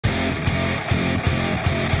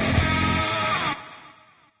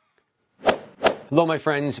Hello my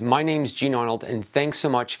friends, my name's Gene Arnold and thanks so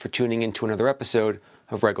much for tuning in to another episode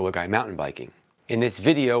of Regular Guy Mountain Biking. In this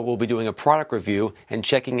video we'll be doing a product review and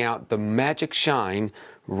checking out the Magicshine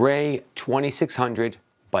Ray 2600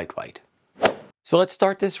 bike light. So let's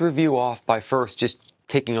start this review off by first just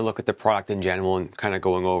taking a look at the product in general and kind of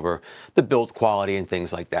going over the build quality and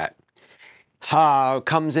things like that.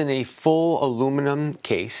 Comes in a full aluminum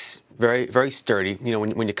case, very sturdy. You know,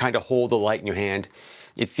 when you kind of hold the light in your hand,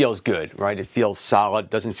 it feels good, right? It feels solid.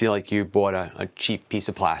 Doesn't feel like you bought a cheap piece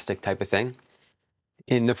of plastic type of thing.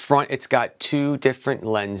 In the front, it's got two different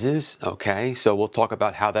lenses, okay? So we'll talk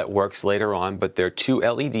about how that works later on, but there are two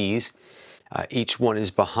LEDs. Each one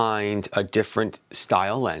is behind a different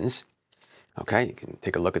style lens. Okay, you can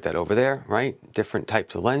take a look at that over there, right? Different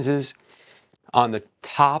types of lenses. On the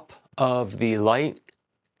top of the light,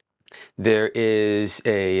 there is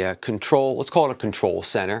a control, let's call it a control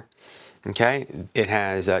center. Okay, it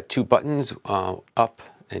has two buttons, up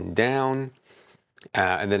and down,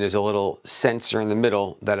 and then there's a little sensor in the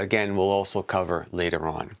middle that again we'll also cover later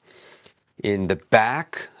on. In the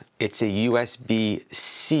back, it's a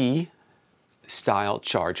USB-C style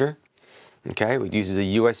charger. Okay, it uses a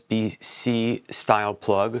USB-C style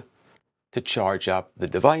plug to charge up the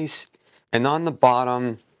device. And on the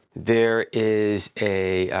bottom, there is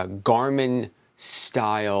a Garmin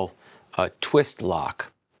style twist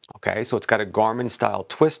lock. Okay, so it's got a Garmin style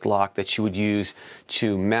twist lock that you would use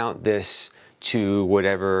to mount this to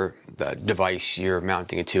whatever the device you're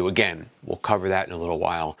mounting it to. Again, we'll cover that in a little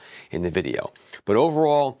while in the video. But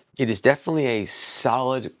overall, it is definitely a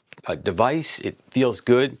solid device. It feels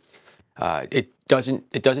good. It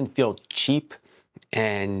doesn't feel cheap.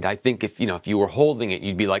 And I think if you were holding it,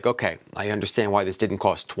 you'd be like, okay, I understand why this didn't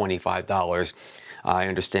cost $25. I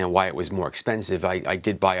understand why it was more expensive. I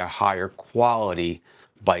did buy a higher quality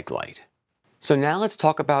bike light. So now let's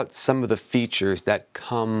talk about some of the features that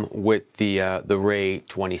come with the Ray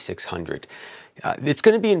 2600. It's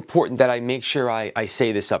going to be important that I make sure I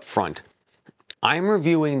say this up front. I'm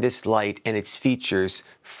reviewing this light and its features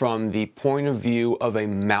from the point of view of a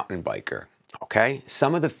mountain biker. Okay,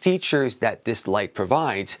 some of the features that this light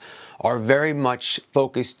provides are very much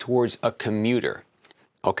focused towards a commuter.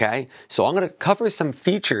 Okay, so I'm going to cover some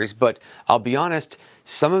features, but I'll be honest,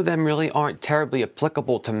 some of them really aren't terribly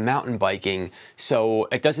applicable to mountain biking, so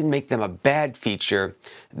it doesn't make them a bad feature.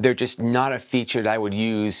 They're just not a feature that I would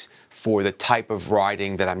use for the type of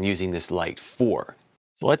riding that I'm using this light for.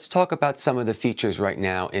 So let's talk about some of the features right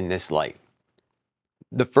now in this light.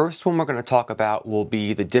 The first one we're going to talk about will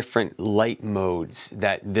be the different light modes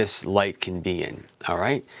that this light can be in. All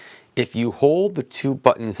right, if you hold the two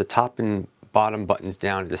buttons, the top and bottom buttons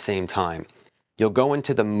down at the same time, you'll go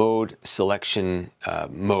into the mode selection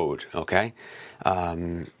mode. Okay,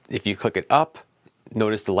 if you click it up,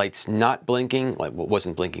 notice the light's not blinking, like what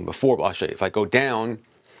wasn't blinking before, but I'll show you. If I go down,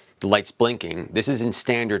 the light's blinking. This is in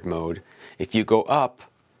standard mode. If you go up,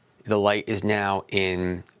 the light is now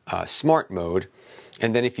in smart mode.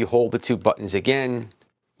 And then if you hold the two buttons again,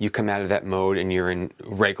 you come out of that mode and you're in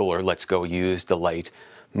regular, let's go use the light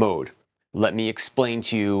mode. Let me explain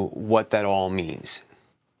to you what that all means.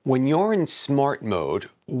 When you're in smart mode,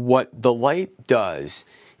 what the light does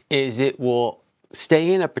is it will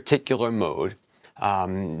stay in a particular mode.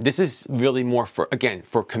 This is really more for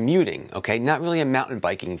commuting, okay? Not really a mountain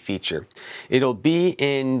biking feature. It'll be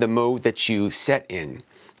in the mode that you set in.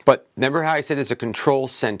 But remember how I said there's a control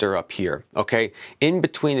center up here, okay? In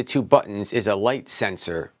between the two buttons is a light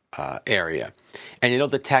sensor area, and it'll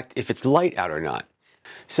detect if it's light out or not.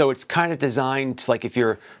 So it's kind of designed to, like if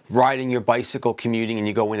you're riding your bicycle commuting and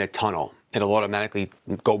you go in a tunnel, it'll automatically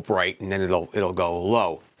go bright and then it'll go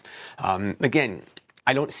low. Again,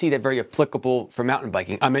 I don't see that very applicable for mountain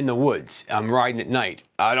biking. I'm in the woods. I'm riding at night.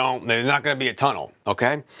 There's not going to be a tunnel,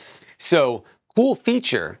 okay? So cool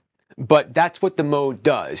feature. But that's what the mode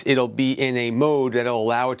does. It'll be in a mode that'll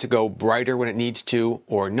allow it to go brighter when it needs to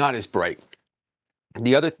or not as bright.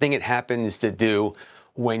 The other thing it happens to do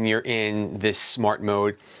when you're in this smart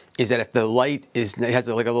mode is that if the light it has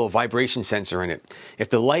like a little vibration sensor in it. If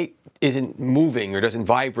the light isn't moving or doesn't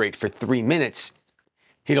vibrate for 3 minutes,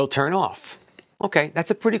 it'll turn off. Okay, that's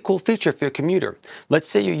a pretty cool feature for a commuter. Let's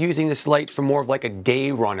say you're using this light for more of like a day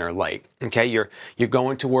runner light. Okay, you're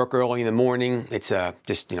going to work early in the morning. It's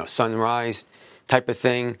just sunrise type of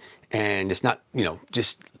thing, and it's not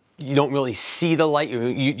just you don't really see the light.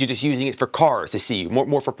 You're just using it for cars to see,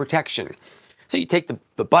 more for protection. So you take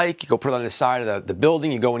the bike, you go put it on the side of the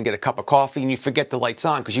building, you go and get a cup of coffee, and you forget the light's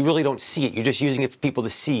on because you really don't see it. You're just using it for people to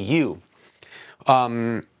see you.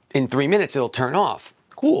 In 3 minutes, it'll turn off.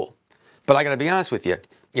 Cool. But I got to be honest with you.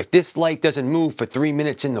 If this light doesn't move for 3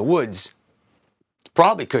 minutes in the woods,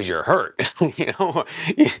 Probably because you're hurt. You know,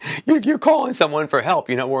 you're calling someone for help.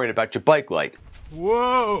 You're not worried about your bike light.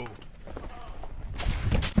 Whoa!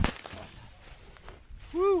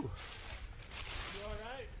 Woo! You all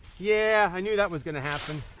right? Yeah, I knew that was going to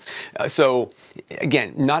happen. So,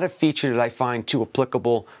 again, not a feature that I find too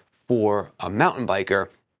applicable for a mountain biker.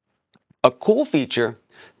 A cool feature,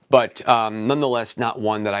 but nonetheless not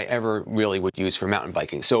one that I ever really would use for mountain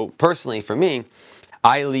biking. So personally for me,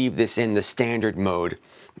 I leave this in the standard mode,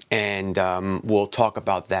 and we'll talk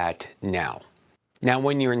about that now. Now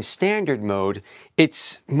when you're in standard mode,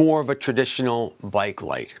 it's more of a traditional bike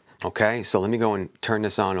light. Okay, so let me go and turn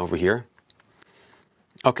this on over here.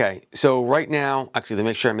 Okay, so right now, actually let me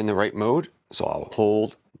make sure I'm in the right mode. So I'll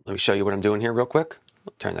hold, let me show you what I'm doing here real quick.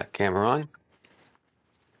 I'll turn that camera on.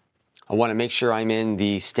 I want to make sure I'm in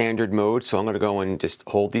the standard mode, so I'm going to go and just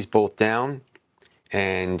hold these both down,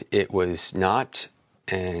 and it was not,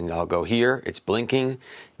 and I'll go here, it's blinking.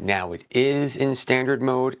 Now it is in standard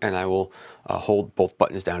mode, and I will hold both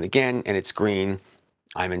buttons down again, and it's green.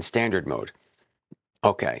 I'm in standard mode.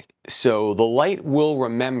 Okay, so the light will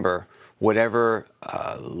remember whatever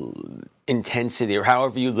intensity or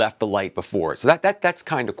however you left the light before. So that's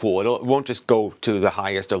kind of cool. It won't just go to the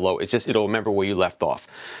highest or low. It's just it'll remember where you left off.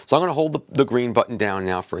 So I'm going to hold the green button down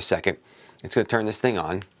now for a second. It's going to turn this thing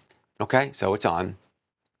on. Okay, so it's on.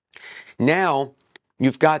 Now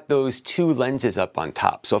you've got those two lenses up on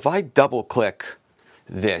top. So if I double click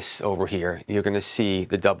this over here, you're going to see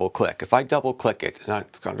the double click. If I double click it, and I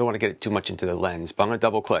don't want to get it too much into the lens, but I'm going to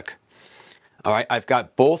double click. All right, I've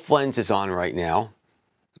got both lenses on right now.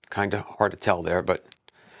 Kind of hard to tell there, but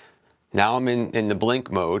now I'm in the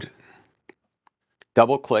blink mode.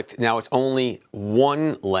 Double clicked. Now it's only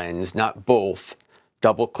one lens, not both.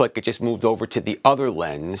 Double click, it just moved over to the other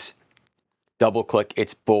lens. Double click,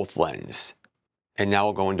 it's both lens. And now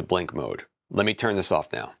we'll go into blink mode. Let me turn this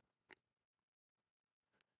off now.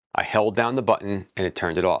 I held down the button and it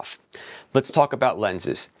turned it off. Let's talk about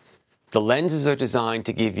lenses. The lenses are designed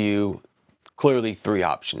to give you clearly three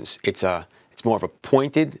options. It's more of a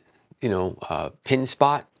pointed, pin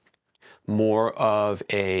spot, more of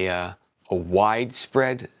a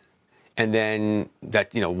widespread, and then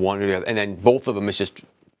that, one or the other, and then both of them is just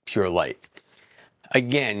pure light.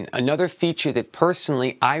 Again, another feature that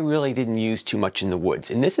personally I really didn't use too much in the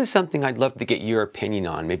woods, and this is something I'd love to get your opinion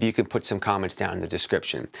on. Maybe you can put some comments down in the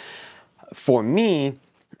description. For me,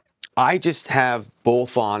 I just have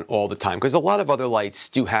both on all the time because a lot of other lights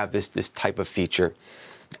do have this type of feature,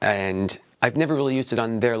 and I've never really used it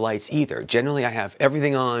on their lights either. Generally, I have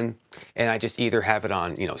everything on, and I just either have it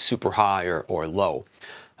on, super high or low.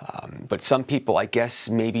 But some people, I guess,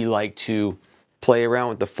 maybe like to play around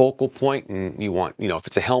with the focal point, and you want, if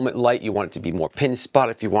it's a helmet light, you want it to be more pin spot.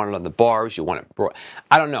 If you want it on the bars, you want it broad.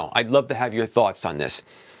 I don't know. I'd love to have your thoughts on this.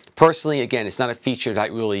 Personally, again, it's not a feature that I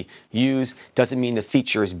really use. Doesn't mean the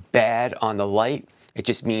feature is bad on the light. It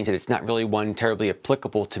just means that it's not really one terribly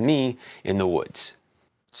applicable to me in the woods.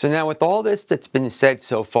 So now with all this that's been said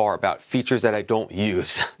so far about features that I don't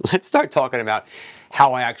use, let's start talking about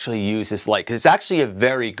how I actually use this light, because it's actually a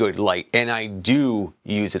very good light and I do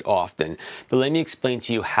use it often. But let me explain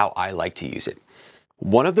to you how I like to use it.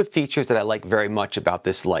 One of the features that I like very much about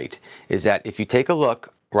this light is that if you take a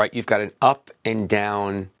look, right, you've got an up and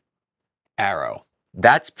down arrow.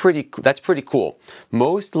 That's pretty cool.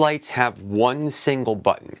 Most lights have one single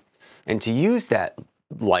button, and to use that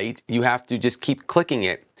light, you have to just keep clicking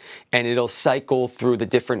it and it'll cycle through the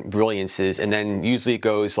different brilliances, and then usually it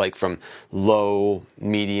goes like from low,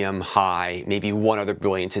 medium, high, maybe one other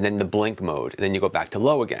brilliance, and then the blink mode, and then you go back to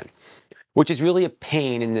low again, which is really a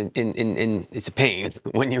pain it's a pain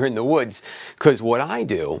when you're in the woods, because what I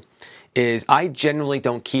do is I generally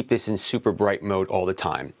don't keep this in super bright mode all the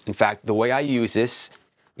time. In fact, the way I use this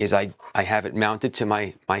is I have it mounted to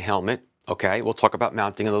my helmet. Okay, we'll talk about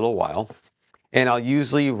mounting in a little while. And I'll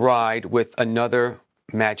usually ride with another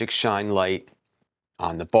Magicshine light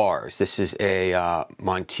on the bars. This is a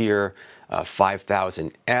Montier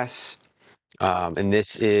 5000S. And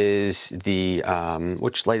this is the,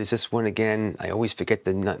 which light is this one again? I always forget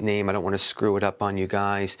the name. I don't want to screw it up on you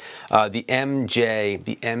guys. The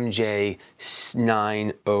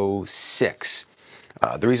MJ906.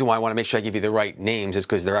 The reason why I want to make sure I give you the right names is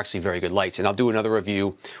because they're actually very good lights. And I'll do another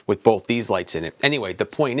review with both these lights in it. Anyway, the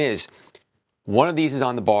point is, one of these is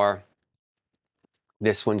on the bar.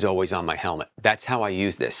 This one's always on my helmet. That's how I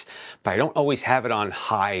use this. But I don't always have it on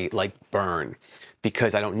high like burn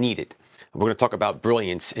because I don't need it. We're going to talk about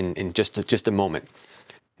brilliance in just a moment.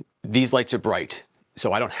 These lights are bright,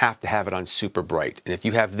 so I don't have to have it on super bright. And if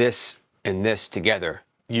you have this and this together,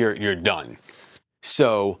 you're done.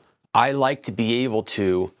 So I like to be able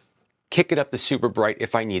to kick it up to super bright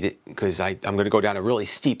if I need it, because I'm going to go down a really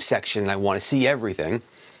steep section and I want to see everything.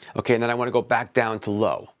 Okay, and then I want to go back down to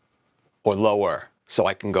low or lower. So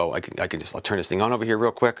I can go, I'll turn this thing on over here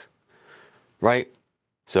real quick, right?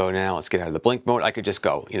 So now let's get out of the blink mode. I could just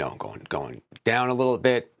go, you know, going down a little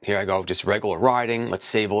bit. Here I go, just regular riding. Let's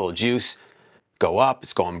save a little juice. Go up,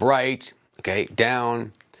 it's going bright. Okay,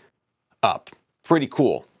 down, up. Pretty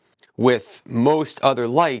cool. With most other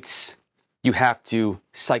lights, you have to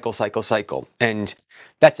cycle. And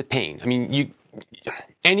that's a pain. I mean,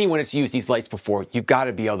 anyone that's used these lights before, you've got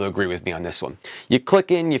to be able to agree with me on this one. You click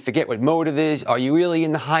in, you forget what mode it is. Are you really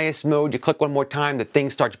in the highest mode? You click one more time, the thing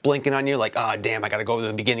starts blinking on you like, oh, damn, I got to go to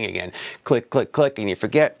the beginning again. Click, and you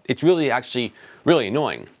forget. It's actually really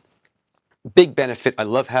annoying. Big benefit, I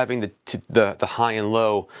love having the high and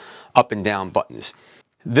low up and down buttons.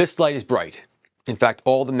 This light is bright. In fact,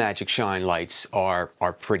 all the Magicshine lights are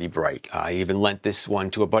pretty bright. I even lent this one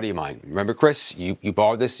to a buddy of mine. Remember, Chris? You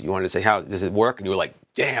borrowed this. You wanted to say, how does it work? And you were like,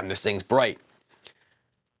 damn, this thing's bright.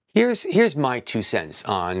 Here's my 2 cents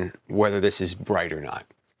on whether this is bright or not.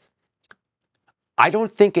 I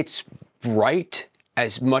don't think it's bright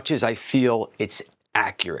as much as I feel it's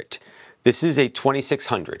accurate. This is a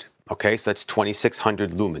 2600. Okay, so that's 2600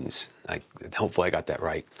 lumens. Hopefully I got that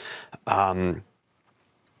right.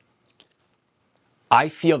 I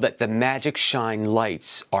feel that the Magicshine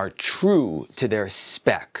lights are true to their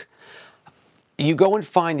spec. You go and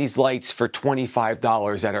find these lights for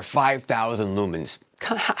 $25 that are 5,000 lumens.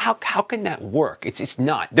 How can that work? It's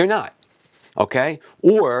not. They're not. Okay?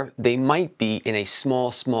 Or they might be in a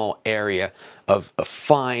small area of a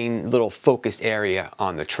fine little focused area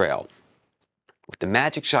on the trail. What the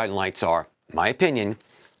Magicshine lights are, in my opinion,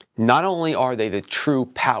 not only are they the true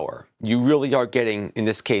power, you really are getting, in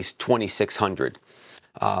this case, 2600.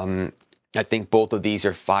 I think both of these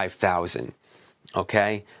are 5,000.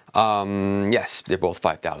 Okay? Yes, they're both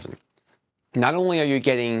 5,000. Not only are you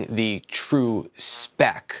getting the true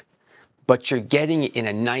spec, but you're getting it in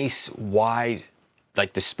a nice, wide,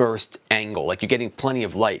 like dispersed angle. Like you're getting plenty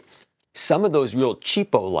of light. Some of those real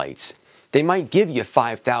cheapo lights, they might give you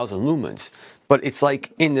 5,000 lumens, but it's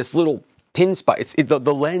like in this little pin spot.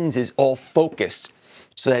 The lens is all focused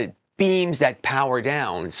so that it beams that power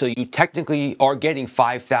down. So you technically are getting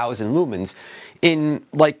 5,000 lumens in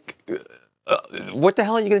like, what the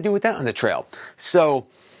hell are you going to do with that on the trail? So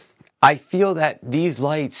I feel that these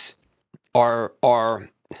lights are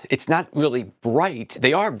it's not really bright.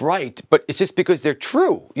 They are bright, but it's just because they're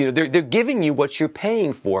true. You know, they're giving you what you're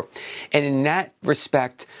paying for. And in that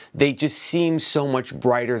respect, they just seem so much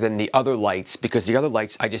brighter than the other lights, because the other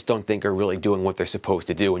lights I just don't think are really doing what they're supposed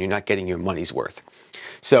to do, and you're not getting your money's worth.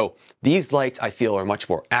 So these lights I feel are much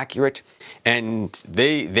more accurate, and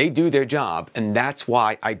they do their job, and that's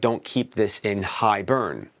why I don't keep this in high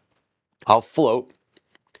burn. I'll float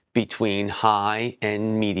between high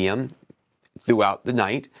and medium throughout the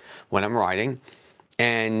night when I'm riding,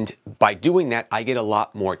 and by doing that I get a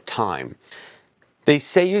lot more time. They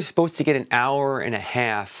say you're supposed to get an hour and a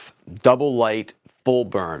half double light full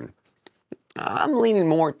burn. I'm leaning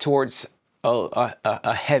more towards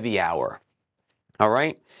a heavy hour. All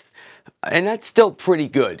right, and that's still pretty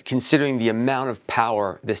good considering the amount of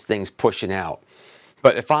power this thing's pushing out.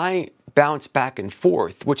 But if I bounce back and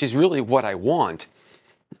forth, which is really what I want,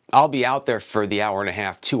 I'll be out there for the hour and a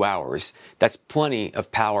half, 2 hours. That's plenty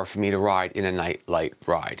of power for me to ride in a night light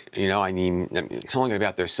ride. You know, I mean, it's only going to be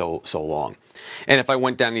out there so long. And if I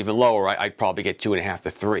went down even lower, I'd probably get 2.5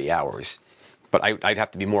 to 3 hours. But I'd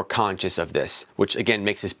have to be more conscious of this, which again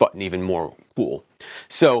makes this button even more cool.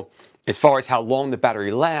 So as far as how long the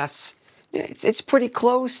battery lasts, it's pretty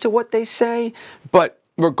close to what they say. But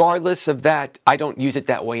regardless of that, I don't use it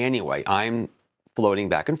that way anyway. I'm floating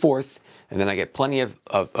back and forth, and then I get plenty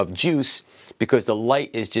of juice because the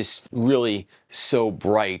light is just really so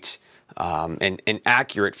bright and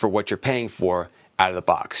accurate for what you're paying for out of the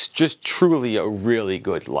box. Just truly a really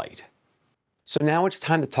good light. So now it's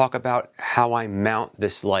time to talk about how I mount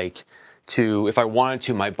this light to, if I wanted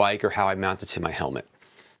to, my bike, or how I mount it to my helmet.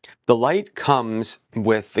 The light comes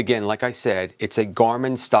with, again, like I said, it's a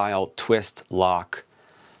Garmin style twist lock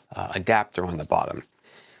adapter on the bottom.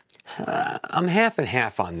 I'm half and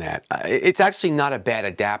half on that. It's actually not a bad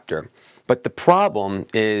adapter, but the problem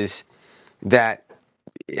is that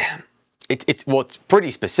it's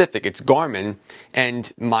pretty specific. It's Garmin,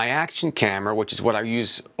 and my action camera, which is what I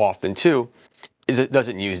use often too, it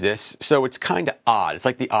doesn't use this, so it's kind of odd. It's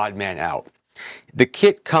like the odd man out. The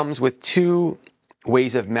kit comes with two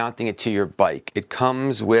ways of mounting it to your bike. It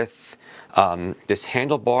comes with this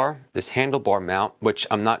handlebar mount, which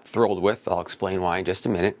I'm not thrilled with. I'll explain why in just a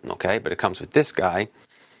minute, okay? But it comes with this guy,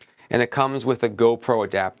 and it comes with a GoPro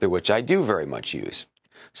adapter, which I do very much use.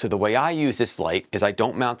 So the way I use this light is I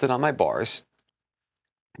don't mount it on my bars.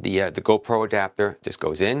 The GoPro adapter just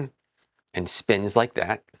goes in and spins like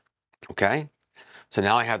that, okay? So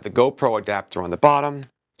now I have the GoPro adapter on the bottom,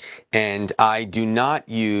 and I do not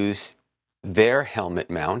use their helmet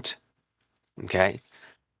mount, okay?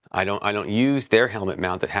 I don't use their helmet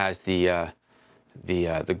mount that has the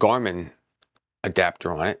Garmin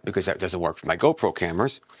adapter on it, because that doesn't work for my GoPro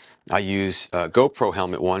cameras. I use a GoPro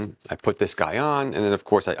helmet one. I put this guy on, and then of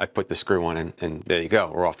course I put the screw on, and there you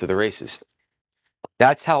go. We're off to the races.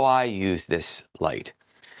 That's how I use this light,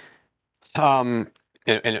 and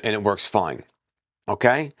it works fine.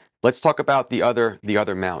 Okay, let's talk about the other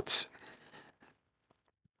mounts.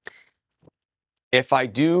 If I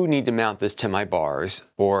do need to mount this to my bars,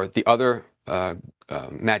 or the other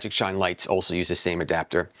Magicshine lights also use the same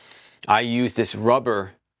adapter, I use this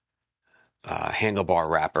rubber handlebar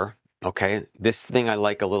wrapper. Okay, this thing I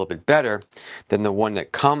like a little bit better than the one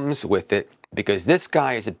that comes with it, because this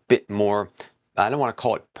guy is a bit more, I don't want to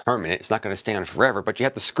call it permanent, it's not going to stay on forever, but you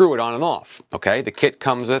have to screw it on and off. Okay, the kit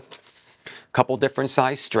comes with a couple different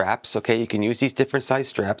size straps. Okay, you can use these different size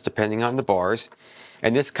straps depending on the bars,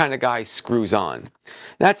 and this kind of guy screws on.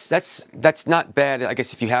 That's not bad, I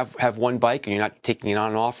guess, if you have one bike and you're not taking it on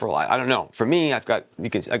and off for a lot. I don't know. For me, I got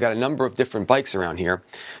a number of different bikes around here.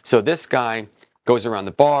 So this guy goes around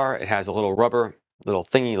the bar. It has a little rubber little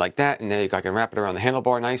thingy like that, and there I can wrap it around the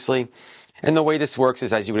handlebar nicely. And the way this works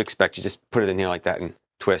is as you would expect. You just put it in here like that and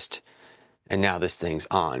twist, and now this thing's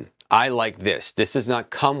on. I like this. This does not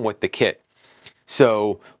come with the kit.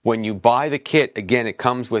 So when you buy the kit, again, it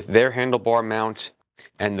comes with their handlebar mount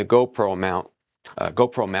and the GoPro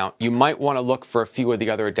mount. You might want to look for a few of the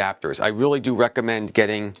other adapters. I really do recommend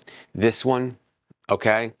getting this one,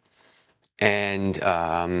 okay? And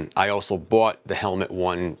I also bought the helmet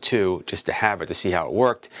one too, just to have it, to see how it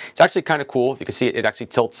worked. It's actually kind of cool. If you can see it, it actually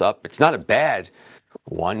tilts up. It's not a bad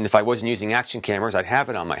one. If I wasn't using action cameras, I'd have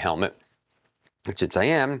it on my helmet. But since I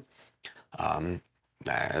am,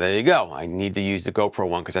 there you go. I need to use the GoPro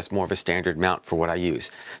one because that's more of a standard mount for what I use.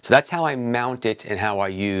 So that's how I mount it and how I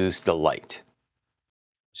use the light.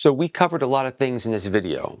 So we covered a lot of things in this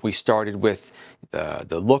video. We started with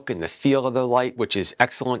the look and the feel of the light, which is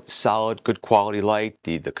excellent, solid, good quality light,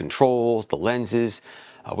 the controls, the lenses.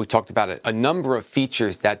 We talked about a number of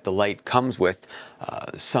features that the light comes with,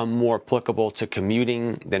 some more applicable to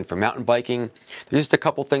commuting than for mountain biking. There's just a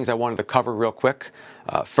couple things I wanted to cover real quick.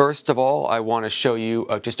 First of all, I want to show you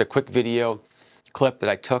just a quick video clip that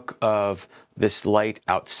I took of this light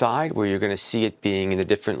outside, where you're going to see it being in the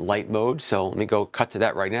different light modes. So let me go cut to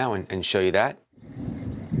that right now and show you that.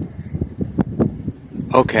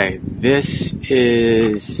 Okay, this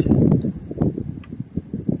is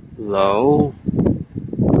low.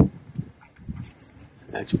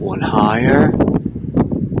 That's one higher.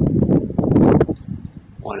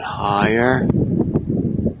 One higher.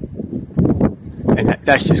 And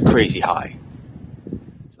that's just crazy high.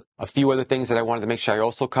 A few other things that I wanted to make sure I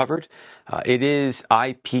also covered. It is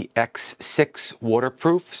IPX6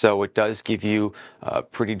 waterproof, so it does give you a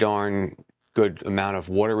pretty darn good amount of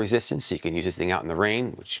water resistance, so you can use this thing out in the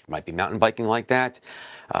rain, which might be mountain biking like that.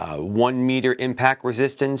 1 meter impact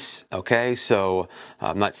resistance, okay, so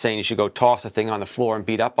I'm not saying you should go toss a thing on the floor and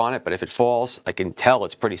beat up on it, but if it falls, I can tell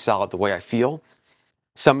it's pretty solid the way I feel.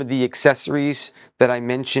 Some of the accessories that I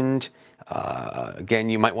mentioned, again,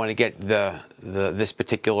 you might want to get this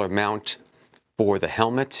particular mount for the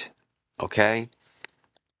helmet, okay?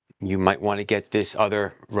 You might want to get this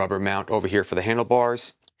other rubber mount over here for the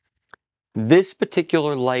handlebars. This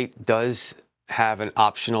particular light does have an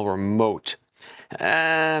optional remote.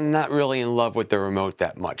 I'm not really in love with the remote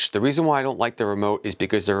that much. The reason why I don't like the remote is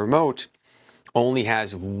because the remote only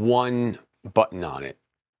has one button on it,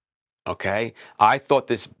 okay? I thought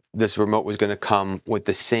this remote was going to come with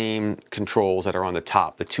the same controls that are on the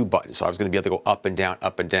top, the 2 buttons. So I was going to be able to go up and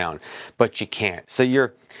down, but you can't. So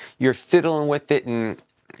you're fiddling with it, and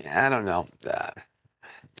I don't know.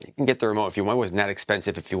 You can get the remote if you want. It wasn't that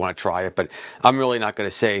expensive if you want to try it, but I'm really not going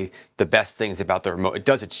to say the best things about the remote. It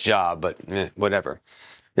does its job, but whatever.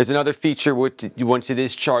 There's another feature which, once it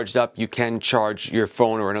is charged up, you can charge your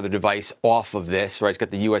phone or another device off of this, right? It's got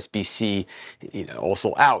the USB-C,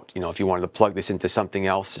 also out. If you wanted to plug this into something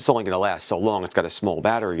else, it's only going to last so long. It's got a small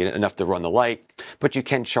battery, enough to run the light, but you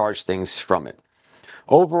can charge things from it.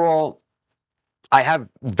 Overall, I have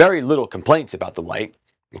very little complaints about the light.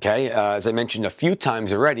 Okay, as I mentioned a few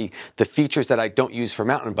times already, the features that I don't use for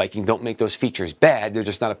mountain biking don't make those features bad. They're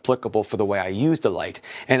just not applicable for the way I use the light.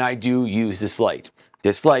 And I do use this light.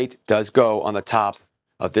 This light does go on the top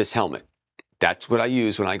of this helmet. That's what I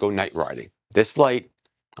use when I go night riding. This light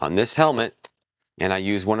on this helmet, and I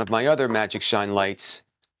use one of my other Magicshine lights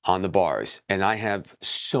on the bars. And I have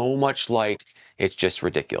so much light, it's just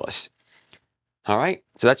ridiculous. All right,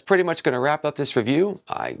 so that's pretty much going to wrap up this review.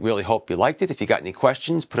 I really hope you liked it. If you got any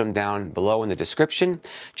questions, put them down below in the description.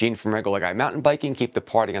 Gene from Regular Guy Mountain Biking. Keep the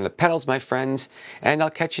party on the pedals, my friends, and I'll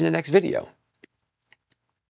catch you in the next video.